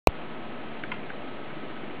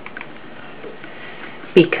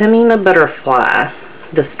Becoming a butterfly,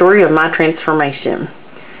 the story of my transformation.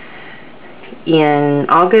 In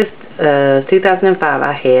August 2005,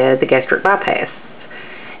 I had the gastric bypass,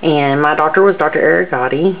 and my doctor was Dr.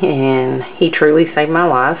 Arigati, and he truly saved my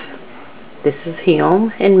life. This is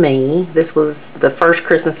him and me. This was the first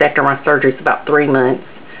Christmas after my surgery. It's about 3 months.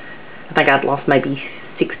 I think I'd lost maybe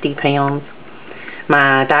 60 pounds.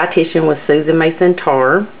 My dietitian was Susan Mason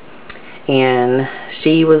Tarr, and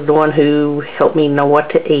she was the one who helped me know what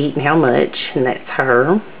to eat and how much, and that's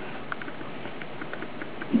her.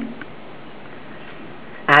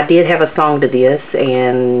 I did have a song to this,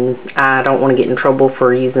 and I don't want to get in trouble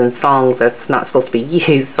for using songs that's not supposed to be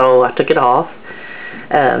used, so I took it off.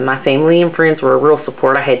 My family and friends were a real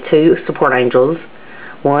support. I had 2 support angels.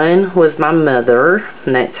 One was my mother,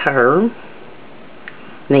 and that's her. And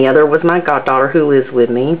the other was my goddaughter, who lives with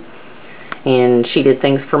me. And she did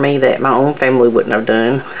things for me that my own family wouldn't have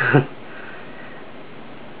done.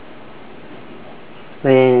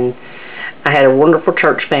 And I had a wonderful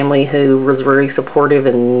church family who was very supportive,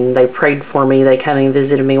 and they prayed for me. They came and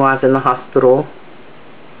visited me while I was in the hospital.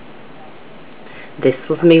 This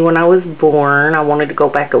was me when I was born. I wanted to go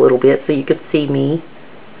back a little bit so you could see me.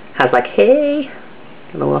 I was like, hey,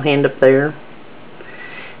 got a little hand up there.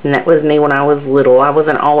 And that was me when I was little. I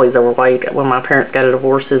wasn't always overweight. When my parents got a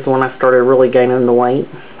divorce is when I started really gaining the weight.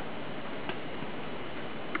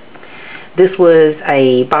 This was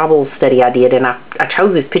a Bible study I did, and I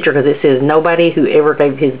chose this picture because it says, nobody who ever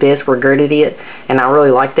gave his best regretted it. And I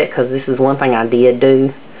really liked that because this is one thing I did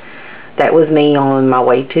do. That was me on my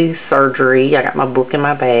way to surgery. I got my book in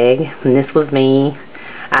my bag, and this was me.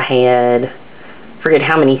 I had, I forget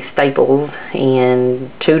how many staples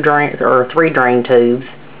and 3 drain tubes.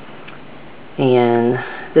 And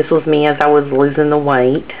this was me as I was losing the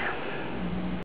weight.